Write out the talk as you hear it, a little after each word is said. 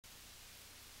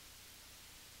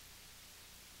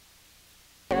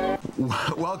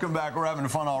Welcome back. We're having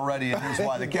fun already, and here's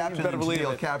why. The Captain and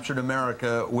Tennille captured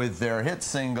America with their hit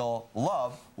single,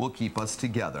 Love Will Keep Us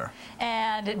Together.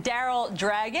 And Daryl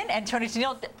Dragon and Toni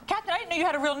Tennille. Captain, I didn't know you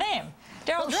had a real name.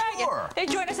 Daryl Dragon. Sure. They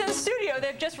joined us in the studio.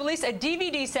 They've just released a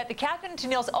DVD set, The Captain and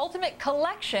Tennille's Ultimate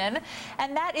Collection,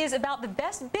 and that is about the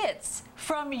best bits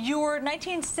from your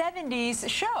 1970s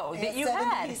show that you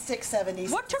had. 76, 70s.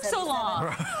 What took so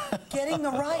long? Getting the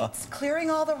rights,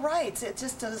 clearing all the rights. It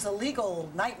just was a legal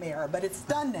nightmare, but it's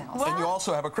done now. And you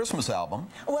also have a Christmas album.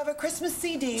 We'll have a Christmas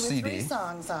CD with 3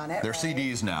 songs on it. They're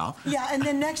CDs now. Yeah, and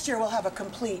then next year we'll have a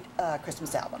complete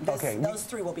Christmas album. Those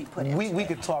 3 will be put in. We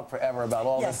could talk forever about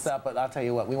all this stuff, but I'll tell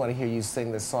you what, we want to hear you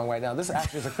sing this song right now. This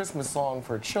actually is a Christmas song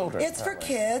for children. It's for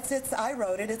kids. I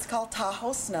wrote it. It's called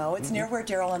Tahoe Snow. It's near where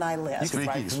Daryl and I live.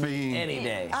 Speaking any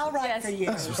day. I'll write for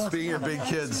you. Speaking of big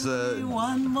kids,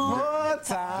 one more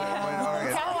time.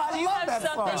 Do you have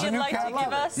something you'd like to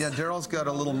give us? Yeah, Daryl's got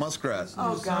a little muskrat.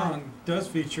 Oh, The song does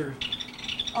feature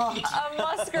a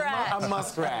muskrat. A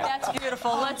muskrat. That's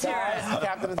beautiful. Let's hear it.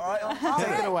 Captain,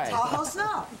 take it away. Tahoe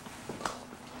Snow.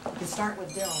 You can start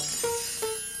with Daryl.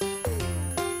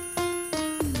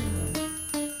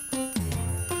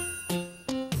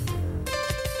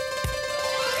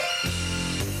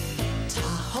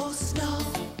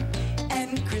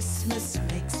 Christmas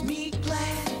makes me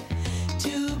glad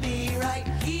to be right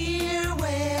here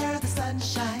where the sun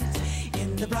shines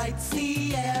in the bright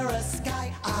Sierra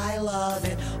sky. I love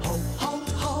it. Ho, ho,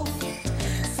 ho,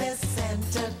 says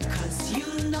Santa, 'cause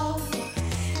you know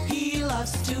he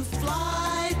loves to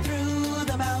fly through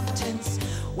the mountains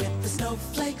with the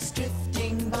snowflakes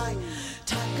drifting by.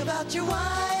 Talk about your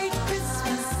white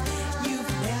Christmas.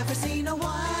 You've never seen a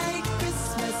white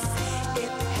Christmas. It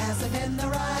hasn't been the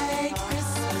right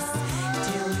Christmas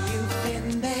till you've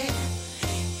been there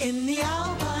in the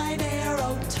alpine air.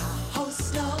 Oh, Tahoe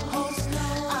Snow,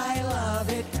 I love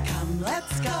it. Come,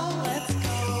 let's go, let's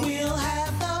go. We'll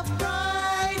have the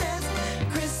brightest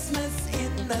Christmas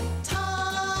in the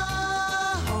Tahoe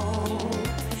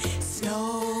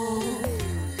Snow.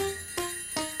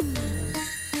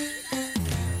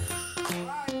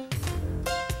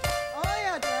 Oh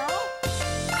yeah, Daryl.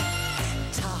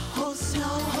 Tahoe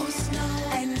Snow,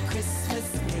 and Christmas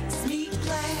makes me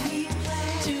glad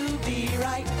to be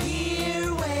right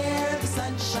here where the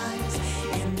sun shines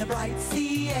in the bright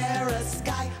Sierra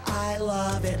sky. I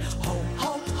love it. Ho,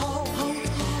 ho, ho, ho,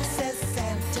 says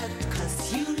Santa,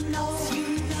 'cause you know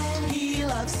he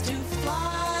loves to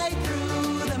fly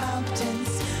through the mountains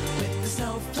with the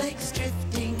snowflakes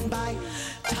drifting by.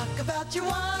 Talk about your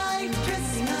white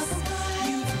Christmas.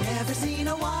 You've never seen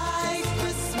a white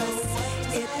Christmas.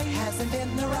 It hasn't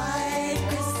been the right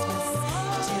Christmas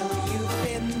till you've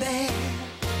been there.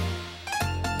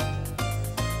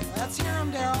 Let's hear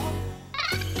him, Daryl.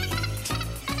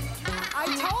 I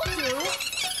told you.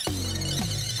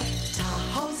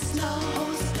 Tahoe Snow,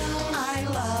 I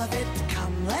love it.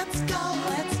 Come, let's go,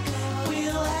 let's go.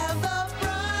 We'll have the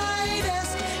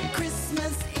brightest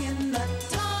Christmas in the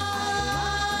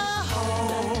Tahoe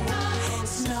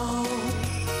Snow.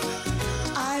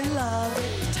 I love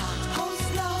it. Tahoe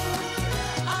Snow,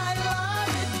 I love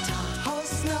it. Tahoe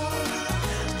Snow,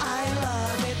 I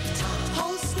love it.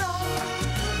 Tahoe Snow,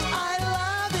 I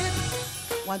love it.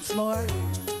 Once more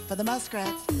for the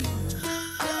muskrats.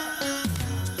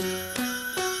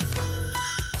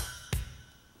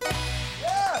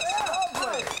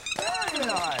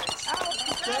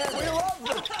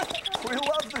 We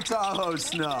love the Tahoe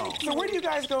Snow. So where do you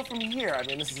guys go from here? I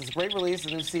mean, this is a great release, a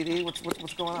new CD. What's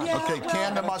going on? Yeah, Okay,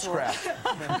 can the muskrat.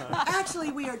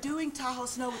 Actually, we are doing Tahoe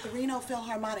Snow with the Reno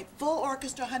Philharmonic, full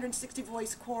orchestra,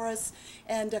 160-voice chorus,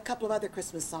 and a couple of other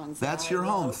Christmas songs. That's your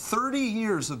home. 30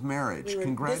 years of marriage.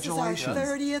 Congratulations. This is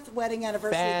our 30th wedding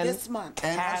anniversary this month.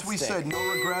 And as we said, no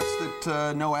regrets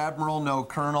that no admiral, no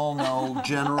colonel, no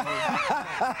general.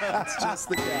 It's just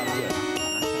the captain.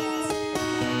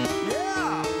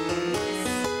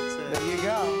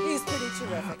 He's pretty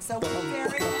terrific, so we're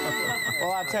very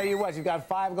Well, I'll tell you what, you've got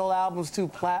 5 gold albums, 2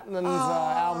 platinums,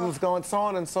 albums going, so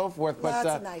on and so forth. But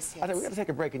lots of nice hits. I think we got to take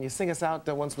a break. Can you sing us out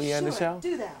once we end the show?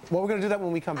 do that. Well, we're going to do that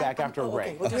when we come back after a break.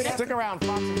 Okay, we'll do it after. Stick around,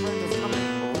 Fox and Friends is coming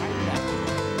right back.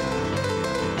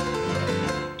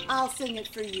 I'll sing it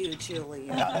for you, Julie.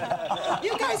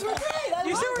 You guys were great.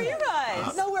 So were you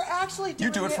guys. No, we're actually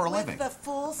doing do it for a with living. the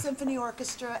full symphony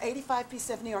orchestra, 85-piece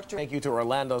symphony orchestra. Thank you to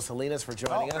Orlando Salinas for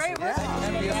joining us. great work.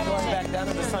 And we are going back down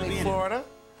to sunny Florida.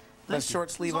 The short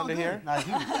sleeve under here. I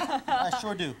do. I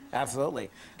sure do. Absolutely.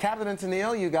 Captain and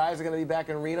Tennille, you guys are going to be back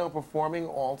in Reno performing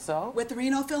also. With the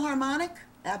Reno Philharmonic?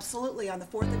 Absolutely, on the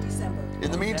 4th of December.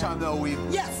 In the meantime, though, we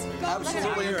Yes.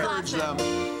 absolutely encourage them.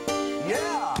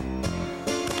 Yeah.